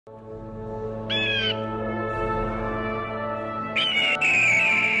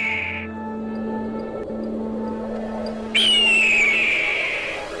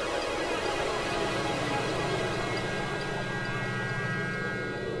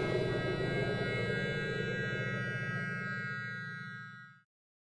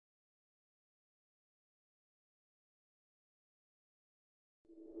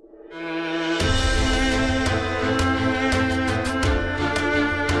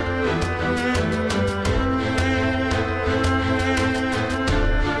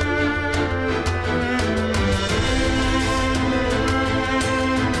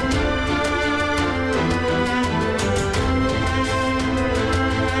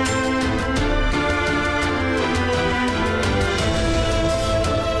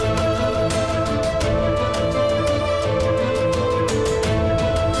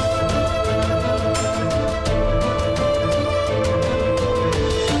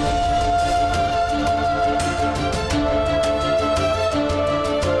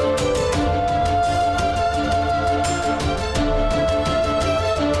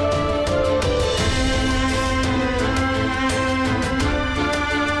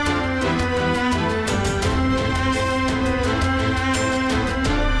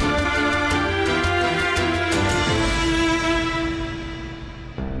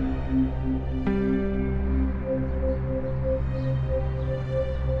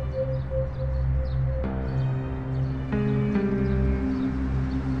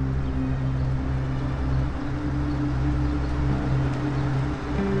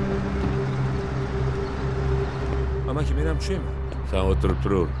Amaki, men ham tushayman. Sen o'tirib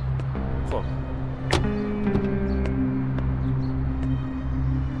tur. Xo'p.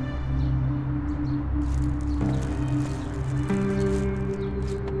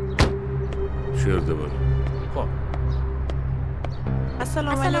 Shu yerda bo'l. Xo'p.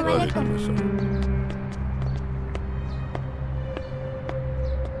 Assalomu alaykum.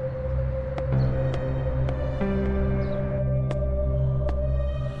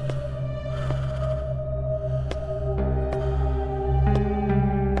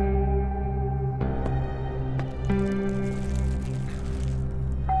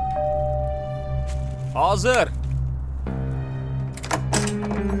 Hozir.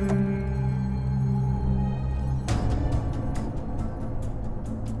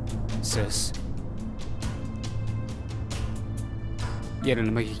 Siz yana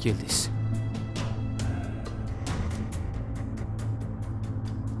nimaga keldingiz?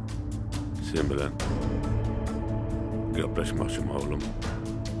 Sen bilan gaplashmoqchiman o'g'lim.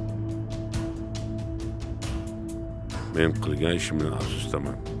 Men qilgan ishimdan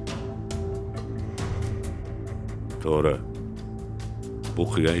afsusdaman. To'g'ri. Bu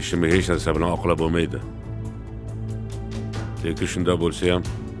qilgan ishimni hech narsa bilan oqlab bo'lmaydi. Lekin shunda bo'lsa ham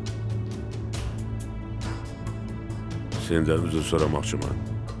sendan uzr so'ramoqchiman.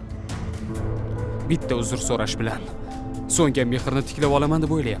 Bitta uzr so'rash bilan so'ngan mehrni tiklab olaman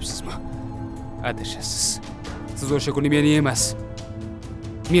deb o'ylayapsizmi? Adashasiz. Siz o'sha kuni meni emas,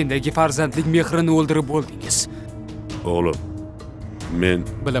 mendagi farzandlik mehrini o'ldirib bo'ldingiz. O'g'lim, men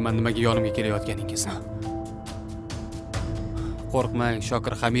bilaman nimaga yonimga kelayotganingizni. Qo'rqmang,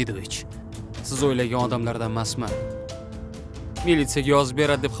 Shokir Hamidovich. Siz o'ylagan odamlardan emasman. Militsiyaga yozib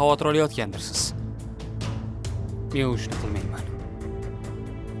beradi deb xavotir olayotgandirsiz. Men o'shni qilmayman.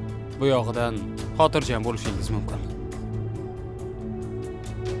 Bu yog'idan xotirjam bo'lishingiz mumkin.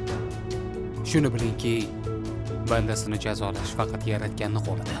 Shuni bilingki, bandasini jazolash faqat Yaratganning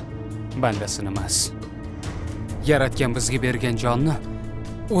qo'lida. Bandasini emas. Yaratgan bizga bergan jonni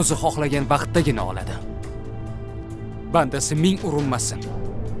o'zi xohlagan vaqtdagina oladi. Bandasi ming urinmasin,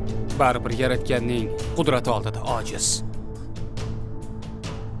 baribir Yaratganning qudrati oldida ojiz.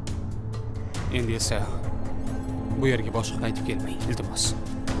 Endi esa bu yerga boshqa qaytib kelmang, iltimos.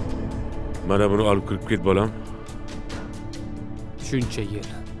 mana buni olib kirib ket, bolam. Shuncha yil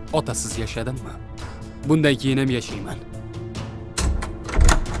otasiz yashadimmi? Bundan keyin ham yashayman.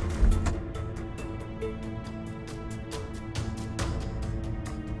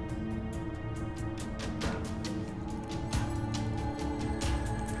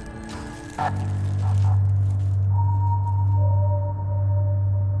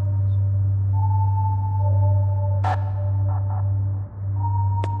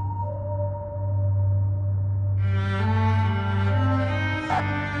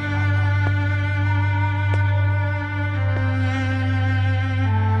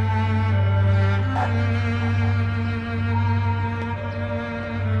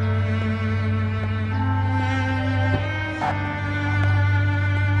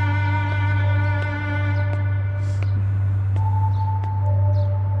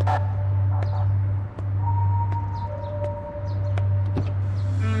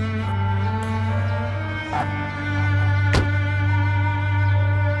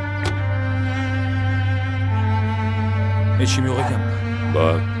 Hech kim yo'q ekanmi?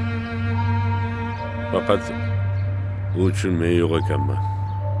 Bor. Faqat u uchun men yo'q ekanman.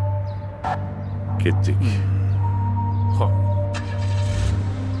 Ketdik. Xo'p.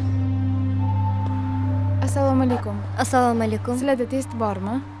 Assalomu alaykum. Assalomu alaykum. Sizlarda test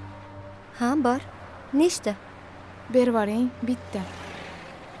bormi? Ha, bor. Nechta? Berib yuboring, bitta.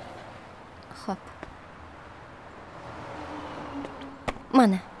 Xo'p.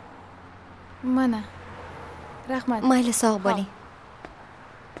 Mana. Mana. Rahmat. Mayli, sog' bo'ling.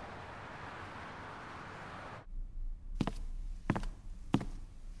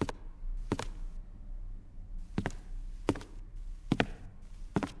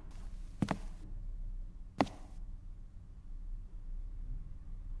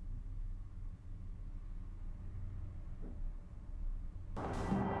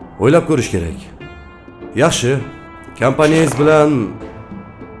 O'ylab ko'rish kerak. Yaxshi, kompaniyangiz bilan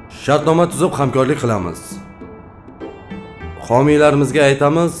shartnoma tuzib hamkorlik qilamiz. Homiylarimizga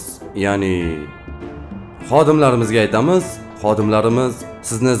aytamiz, ya'ni xodimlarimizga aytamiz, xodimlarimiz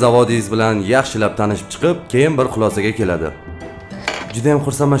sizni zavodingiz bilan yaxshilab tanishib chiqib, keyin bir xulosaga keladi. Juda ham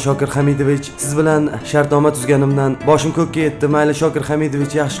xursandman Shokir Hamidovich, siz bilan shartnoma tuzganimdan boshim ko'kka yetdi. Mayli Shokir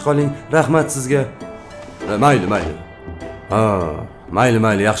Hamidovich, yaxshi qoling. Rahmat sizga. Mayli. Ha,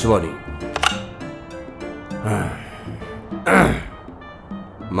 mayli, yaxshi bo'ling.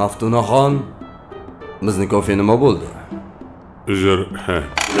 Maftunaxon, bizning kofe nima bo'ldi? Uzr,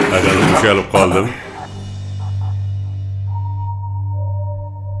 adalim ushalib qoldim.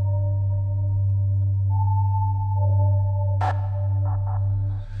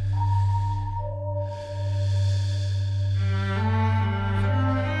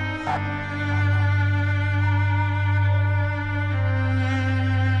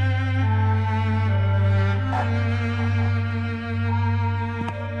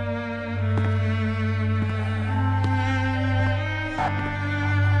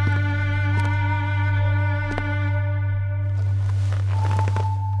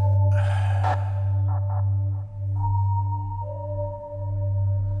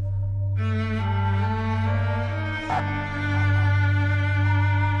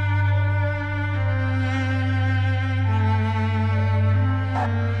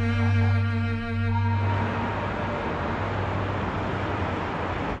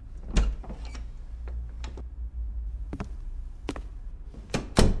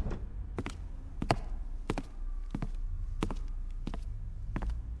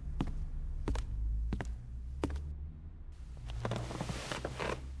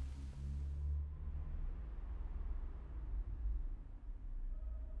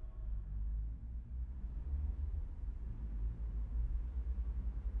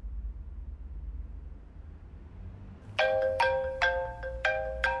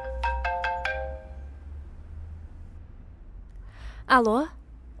 Alo.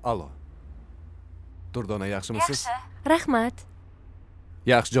 Alo. Durdona, yaxshimisiz? Yaxshi. Rahmat.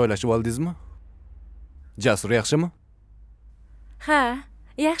 Yaxshi joylashib oldingizmi? Jasur yaxshimi? Ha,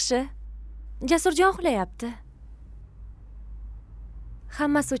 yaxshi. Jasurjon uxlayapti.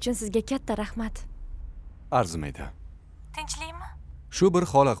 Hammasi uchun sizga katta rahmat. Arzimaydi. Tinchlikmi? Shu bir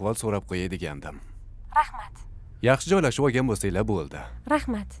hol-ahvol so'rab qo'yay degandim. Rahmat. Yaxshi joylashib olgan bo'lsanglar bo'ldi.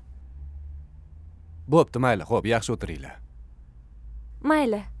 Rahmat. Bo'pti, mayli. Xo'p, yaxshi o'tiringlar.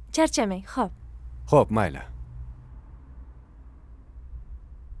 Mayli, charchamang, xo'p. Xo'p, mayli.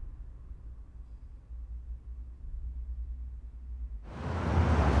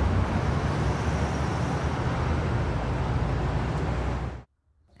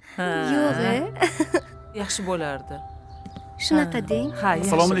 Yo'g'i. Yaxshi bo'lardi. Shunaqa deng. Ha,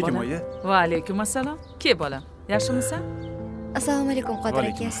 Assalomu alaykum, oyi. Va alaykum assalom. Ke bolam, yaxshimisan? Assalomu alaykum, Qodir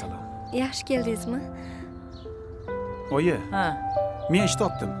aka. Assalom. Yaxshi keldingizmi? Oyi, Ha, men ish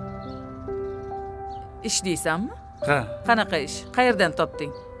topdim. ish deysanmi? Ha, Qanaqa ish? Qayerdan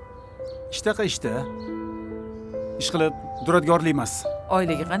topding? ishtaqa ishda. Ish qilib duradgorlik emas.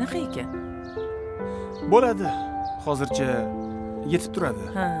 Oyligi qanaqa ekan? Bo'ladi. Hozircha yetib turadi.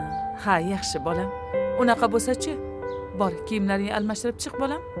 Ha, yaxshi bolam. Unaqa bo'lsa-chi, bor, kiyimlaringni almashtirib chiq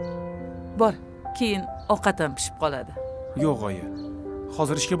bolam. Bor, keyin ovqat ham pishib qoladi. Yo'q, oyi.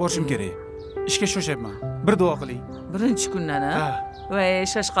 Hozir ishga borishim kerak. Ishga shoshyapman. Bir duo qiling. Birinchi kundan ha? Voy,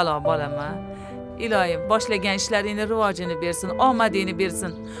 shoshqaloq bolam ha. Iloyim, boshlagan ishlaringni rivojini bersin, omadingni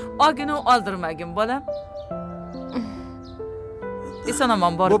bersin. Ogini oldirmagin bolam.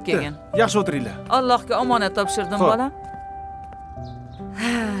 Eson-omon borib kelgin. Yaxshi o'tiringlar. Allohga omonat topshirdim Xo'p. bolam.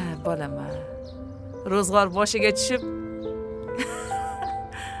 Ha, bolam. Ro'zg'or boshiga tushib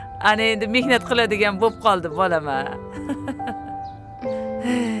ana endi mehnat qiladigan bo'lib qoldi bolam.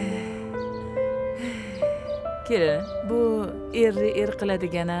 Kelin, bu er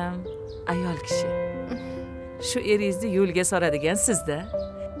qiladigan ham ayol kishi. Shu eringizni yo'lga soladigan sizda.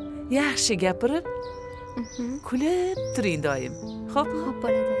 Yaxshi gapirib, kulib turing doim. Xo'p, Xo'p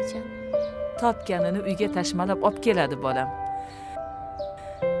bo'ladi oyijon. topganini uyga tashmalab olib keladi bolam.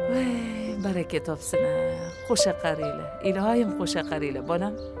 Voy, baraka topsin. Qo'sha qaraylar. Iloyim qo'sha qaraylar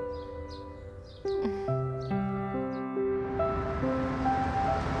bolam.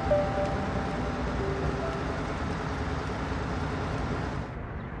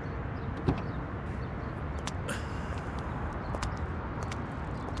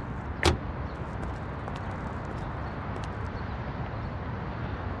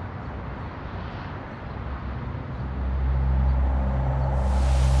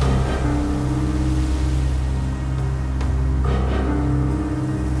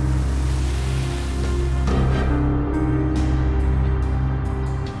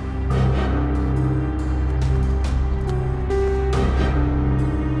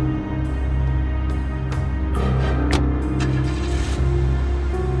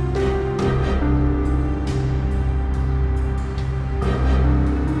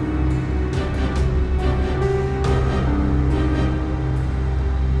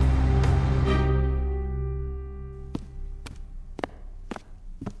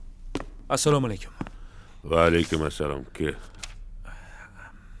 Assalomu alaykum. Va alaykum assalom. Ke.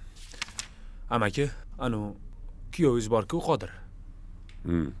 Amaki, kuyovingiz bor-ku, Qodir.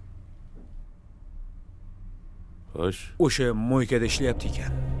 Xo'sh. O'sha mo'ykada ishlayapti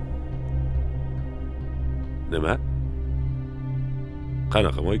ekan. Nima?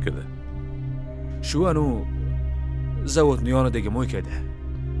 Qanaqa mo'ykada? Shu zavodning yonidagi mo'ykada.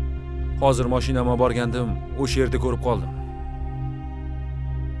 Hozir mashinamga borgandim, o'sha yerda ko'rib qoldim.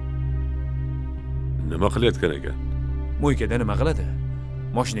 Nima qilayotgan ekan? Mo'ykada nima qiladi?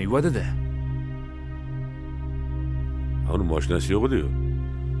 Mashina yuvadi-da. Uni mashinasi yo'q edi-ku.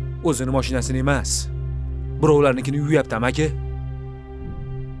 O'zini mashinasini emas, birovlarnikini yuvyapti, amaki.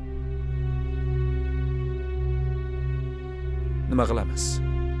 Nima qilamiz?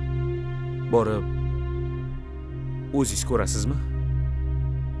 Borib o'zingiz ko'rasizmi?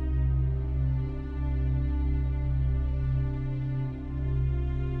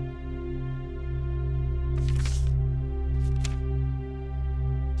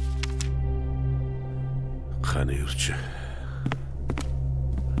 Qani yurchi.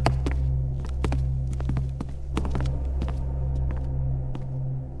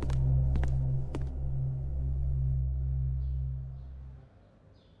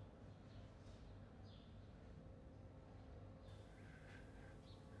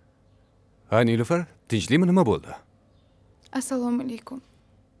 Ha, Nilufar, tinchlikmi, nima bo'ldi? Assalomu alaykum.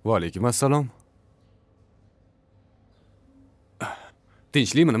 Va alaykum assalom.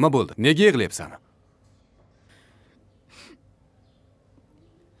 Tinchlikmi, nima bo'ldi? Nega yig'layapsan?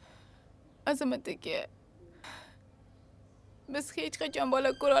 Azamat aka, biz hech qachon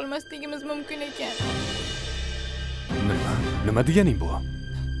bola ko'ra olmasligimiz mumkin ekan. Nima deganing bu?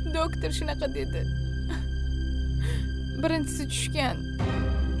 Doktor shunaqa dedi. Birinchisi tushgan.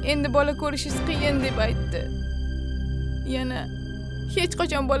 Endi bola ko'rishingiz qiyin deb aytdi. Yana hech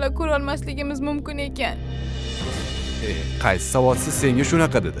qachon bola ko'ra olmasligimiz mumkin ekan. Qaysi savodsiz senga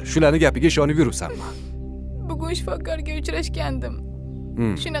shunaqa dedi? Shularni gapiga ishonib yuribsanmi? Bugun shifokorga uchrashgandim.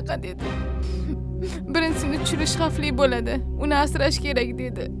 Shunaqa dedi. Birinchisini tushirish xavfli bo'ladi. Uni asrash kerak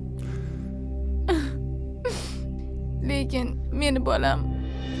dedi. Lekin meni bolam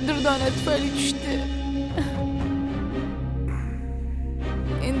durdona tufayli tushdi.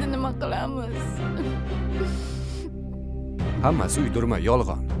 Endi nima qilamiz? Hammasi uydirma,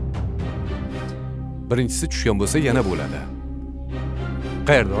 yolg'on. Birinchisi tushgan bo'lsa yana bo'ladi.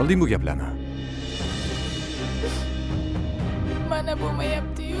 Qayerdan olding bu gaplarni? Mana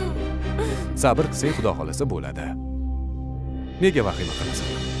bo'lmayapti-yu. Sabr qilsang, Xudo xolasa bo'ladi. Nega vahima qilasan?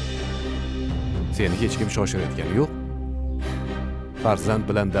 Seni hech kim shoshirayotgani yo'q. Farzand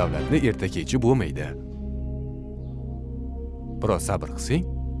bilan davlatni erta-kech bo'lmaydi. Biroz sabr qilsang,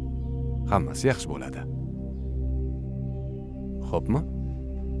 hammasi yaxshi bo'ladi. Xo'pmi?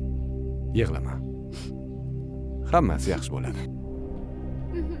 Yig'lama. Hammasi yaxshi bo'ladi.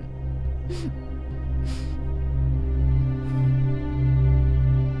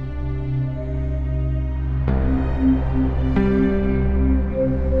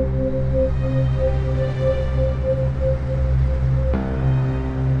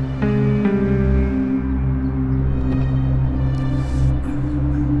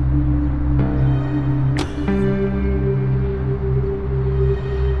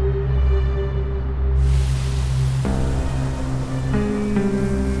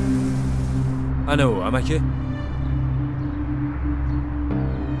 Amaki.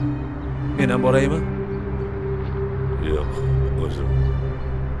 Men ham boraymi? Yo'q, o'zim.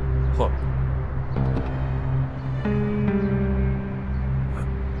 Xo'p.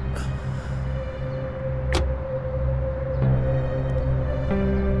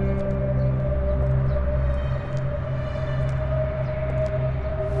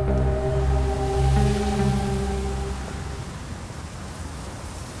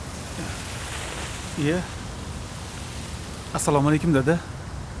 Iya. Assalomu alaykum dada.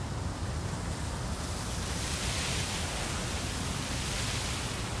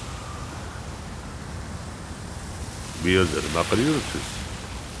 Bu yerda nima qilib yuribsiz?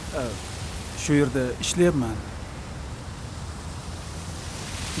 Shu yerda ishlayapman.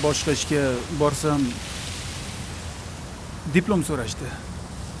 Boshqa ishga borsam diplom so'rashdi.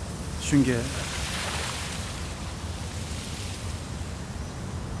 Shunga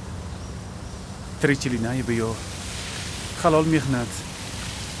tirikchilikning aybi yo'q. Halol mehnat.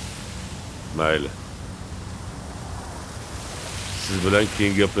 Mayli. Siz bilan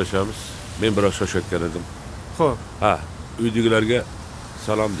keyin gaplashamiz. Men biroz shoshayotgan edim. Xo'p. Ha, uydagilarga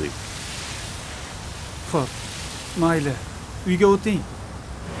salom deng. Xo'p. Mayli. Uyga o'ting.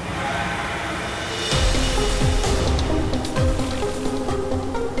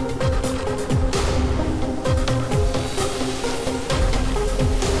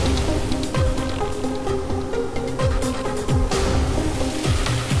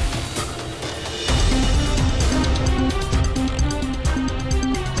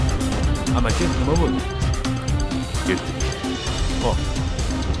 Amaki, nima bo'ldi? Ketdik. Xo'p.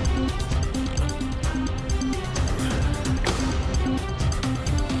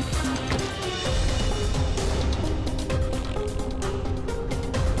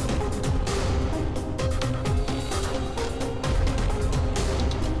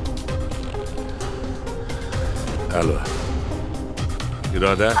 Alo.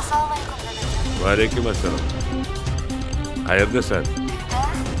 Iroda? Assalomu alaykum dadajon. Va alaykum assalom. Qayerdasan?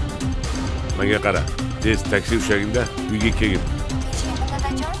 Menga qara. Tez taksi ushagingda uyga kelgin. Tinchlikmi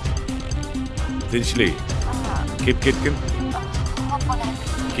dadajon? Tinchlik. Kelib ketgin. Xo'p bo'ladi.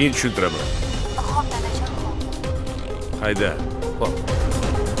 Keyin tushuntiraman. Xo'p dadajon, xo'p. Hayda. Xo'p.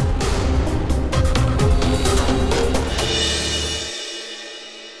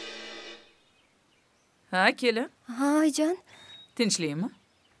 Ha, kelin. Ha, oyijon. Tinchlikmi?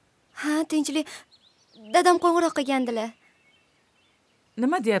 Ha, tinchlik. Dadam qo'ng'iroq qilgandilar.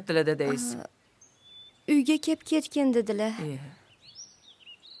 Nima deyaptilar dadangiz? Uyga kelib ketgin dedilar.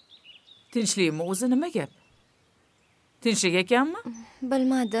 Tinchlikmi? O'zi nima gap? Tinchlik ekanmi?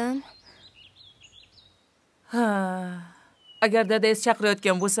 Bilmadim. Ha. Agar dadangiz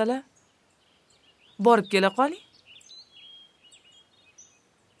chaqirayotgan bo'lsalar, borib kela qoling.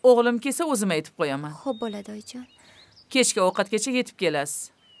 O'g'lim kelsa o'zim aytib qo'yaman. Xo'p bo'ladi oyijon. Kechki ovqatgacha yetib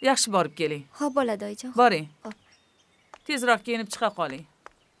kelasiz. Yaxshi borib keling. Xo'p bo'ladi oyijon. Boring. Tezroq kiyinib chiqa qoling.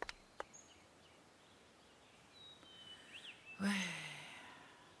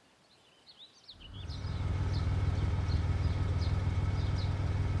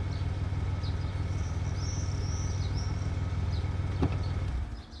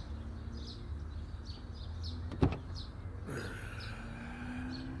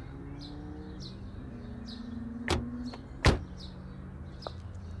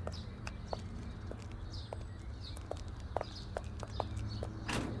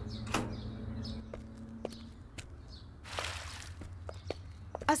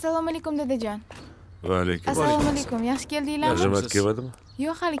 Assalomu alaykum dadajon. Va alaykum. Assalomu alaykum. Yaxshi keldinglarmi? Azamat kelmadimi?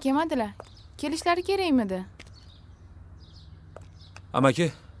 Yo'q, hali kelmadilar. Kelishlari kerakmidi? Amaki,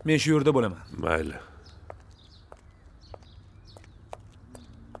 men shu yerda bo'laman. Mayli.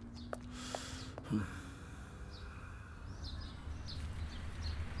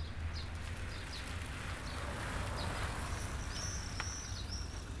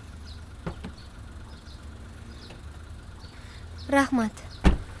 Rahmat.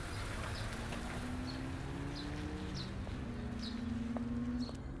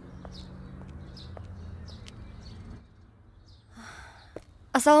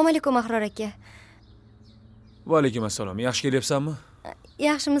 Assalomu alaykum Ahror aka. Va alaykum assalom. Yaxshi kelyapsanmi?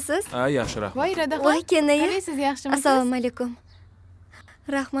 Yaxshimisiz? Ha, yaxshi, rahmat. Voy Radaxon. Voy kenaya. Qalaysiz, yaxshimisiz? Assalomu alaykum.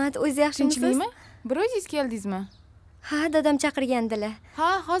 Rahmat, o'zi yaxshimisiz? Tinchlikmi? Bir o'zingiz keldingizmi? Ha, dadam chaqirgandilar. Ha,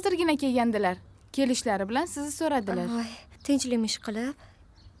 hozirgina kelgandilar. Kelishlari bilan sizni so'radilar. Voy, tinchlikmi ish qilib?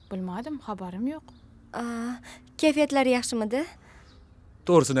 Bilmadim, xabarim yo'q. Kayfiyatlari yaxshimidi?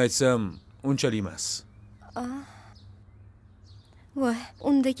 To'g'risini aytsam, unchalik emas. Voy,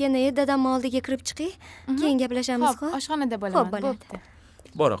 unda kenaya dadam oldiga kirib chiqing. Keyin gaplashamiz, Xo'p, oshxonada bo'laman. Xo'p, bo'ladi.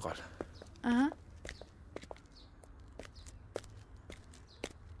 Bora qol. Aha.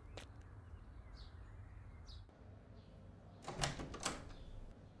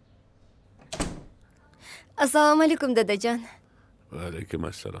 Assalomu alaykum dadajon. Va alaykum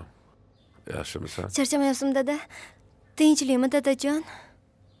assalom. Yaxshimisan? Charchamayapsizmi dada? Tinchlikmi dadajon?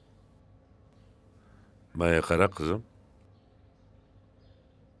 Manga qara qizim.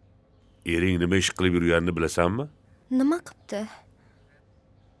 Ering nima ish qilib yurganini bilasanmi? Nima qilibdi?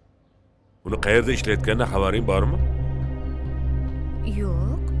 Uni qayerda ishlayotganidan xabaring bormi?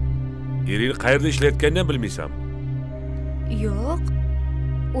 Yo'q. Ering qayerda ishlayotganini bilmaysanmi? Yo'q.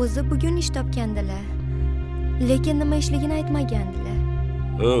 O'zi bugun ish topgandilar. Lekin nima ishligini aytmagandilar.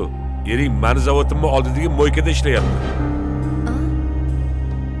 Ering mani zavodimni oldidagi mo'ykada ishlayapti.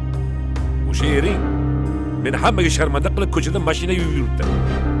 O'sha ering meni hammaga sharmanda qilib ko'chada mashina yuvib yuribdi.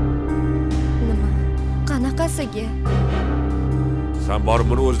 Nima? Qanaqasiga? Sen borib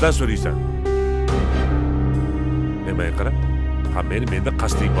buni o'zidan so'raysan. Nimaga qara? Menda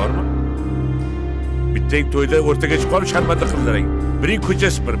qasding bormi? Bittang to'yda o'rtaga chiqib olib sharmanda qildilaring. Biring ko'cha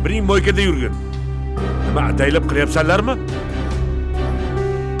sipir, biring mo'ykada yurgin. Nima ataylab qilyapsanlarmi?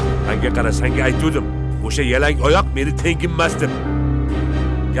 Menga qara, senga aytdim. O'sha yalang oyoq meni tengimmas deb.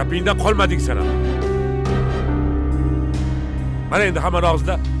 Gapingdan qolmading sen ham. Mana endi hamma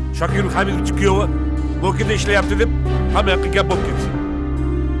og'zida Shokir Hamidovich kuyovi mo'ykada ishlayapti deb hamma yoqqa gap bo'lib ketsin.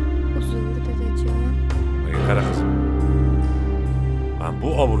 Uzr dadajon. Menga qara qizim. Men bu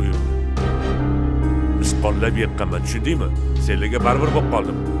obro'yimni misqollab yiqqanman, tushundingmi? Senlarga baribir bo'lib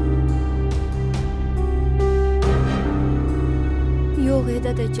qoldim. Yo'q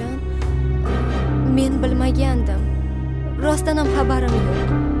dadajon. Men bilmagandim. Rostdan ham xabarim yo'q.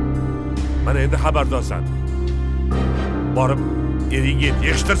 Mana endi xabardorsan. Borib eringga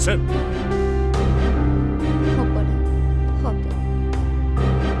yig'ishtirsin. Xo'p bo'ladi. Xo'p.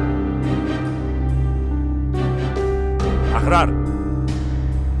 Ahrar.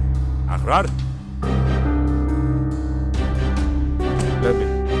 Rabbi,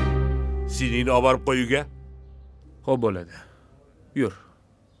 Siningni olib borib qo'yuga. xo'p bo'ladi. Yur.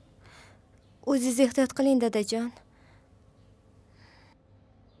 O'zingiz ehtiyot qiling dadajon.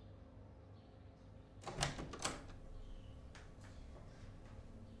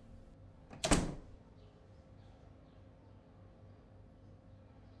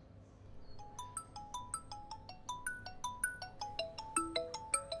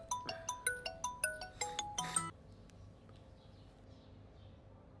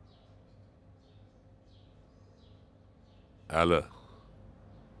 Alo.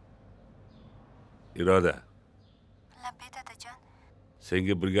 Iroda. Labbay dadajon.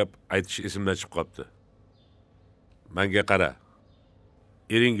 Senga bir gap aytish esimdan chiqib qopti. Menga qara.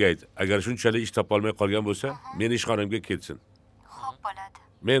 Eringga ayt, agar shunchalik ish topa olmay qolgan bo'lsa, meni ishxonamga kelsin. Xo'p bo'ladi.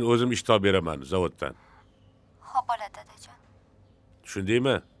 Men o'zim ish topib beraman zavoddan. Xo'p bo'ladi dadajon.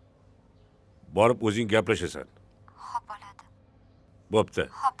 Tushundingmi? Borib o'zing gaplashasan. Xo'p bo'ladi. Bo'pti.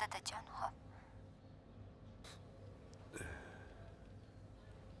 Xo'p dadajon, xo'p.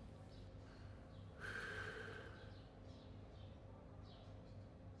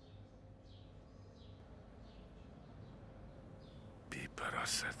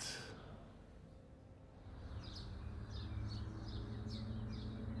 Beparosat.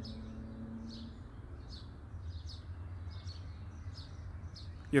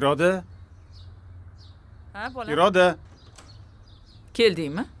 Iroda, Ha, bolam. Iroda.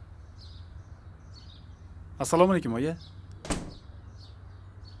 Keldingmi? Assalomu alaykum oyi.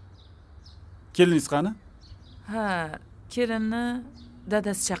 Keliningiz qani? Ha, kelinni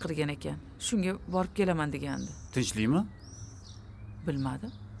dadasi chaqirgan ekan. Shunga borib kelaman degandi. Tinchlikmi?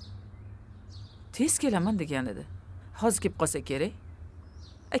 Bilmadim. Tez kelaman degan edi. Hozir kelib qolsa kerak.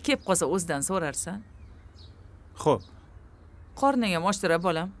 Kelib qolsa o'zidan so'rarsan. Xo'p, Qorning ham ochtirib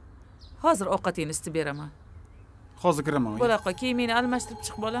bolam. Hozir ovqatingni isitib beraman. hozir kiraman oyi. Bo'la qo'y, kiyimingni almashtirib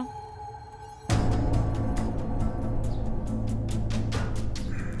chiq bolam.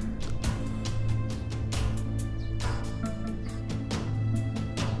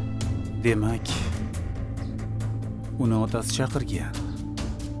 Demak, uni otasi chaqirgan.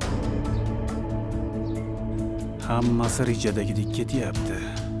 Hammasi rejadagidek ketyapti.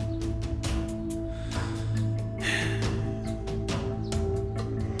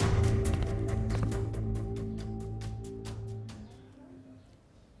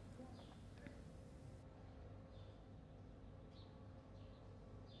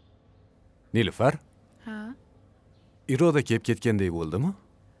 Nilufar, Ha, Iroda kelib ketgandek bo'ldimi?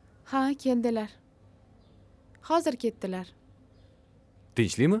 ha, keldilar. Hozir ketdilar.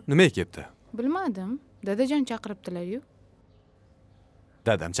 Tinchlikmi? Nimaga ketdi? Bilmadim. Dadajon chaqiribdilar-yu.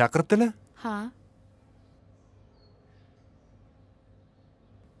 Dadam chaqiribdilar. Ha,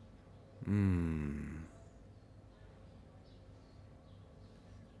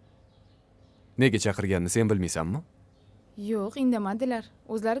 Nega chaqirganini sen bilmaysanmi? Yo'q, indamadilar.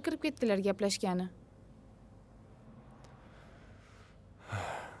 O'zlari kirib ketdilar gaplashgani.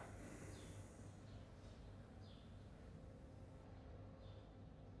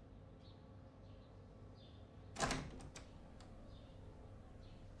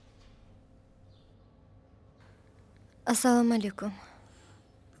 Assalomu alaykum.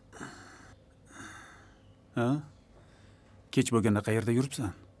 Ha? Kech bo'lganda qayerda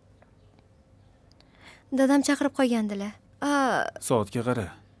yuribsan? Dadam chaqirib qo'ygandilar. Soatga qara.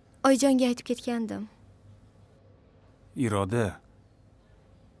 Oyjonga aytib ketgandim. Iroda.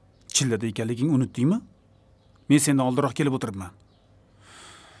 Chillada ekanligingni unutdingmi? Men sendan oldinroq kelib o'tiribman.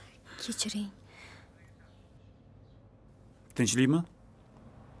 Kechiring. Tinchlikmi?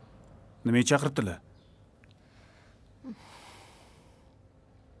 Nimaga chaqiribdilar?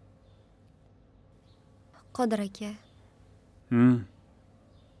 Qodir aka.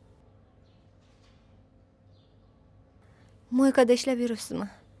 Mo'ykada ishlab yuribsizmi?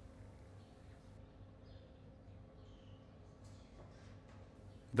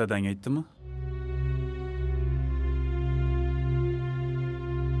 Dadang aytdimi?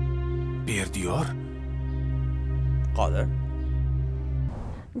 Berdiyor. Qodir.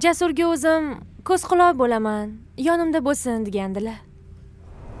 Jasurga o'zim ko'z quloq bo'laman, yonimda bo'lsin degandilar.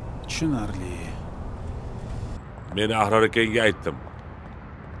 Tushunarli. Men Ahror akangga aytdim.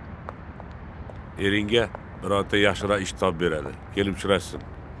 Eringga birorta yaxshiroq ish topib beradi. Kelib uchrashsin.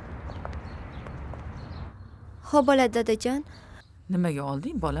 Xo'p bo'ladi dadajon. Nimaga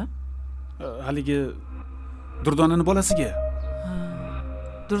olding, bolam? Haligi Durdonani bolasiga.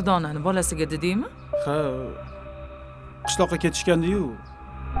 Durdonani bolasiga dedingmi? Ha. Qishloqqa ketishgandi-yu.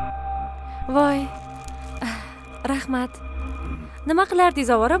 Voy. Rahmat. Nima qilardingiz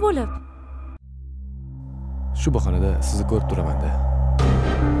ovora bo'lib? Shu bahonada sizni ko'rib turaman-da.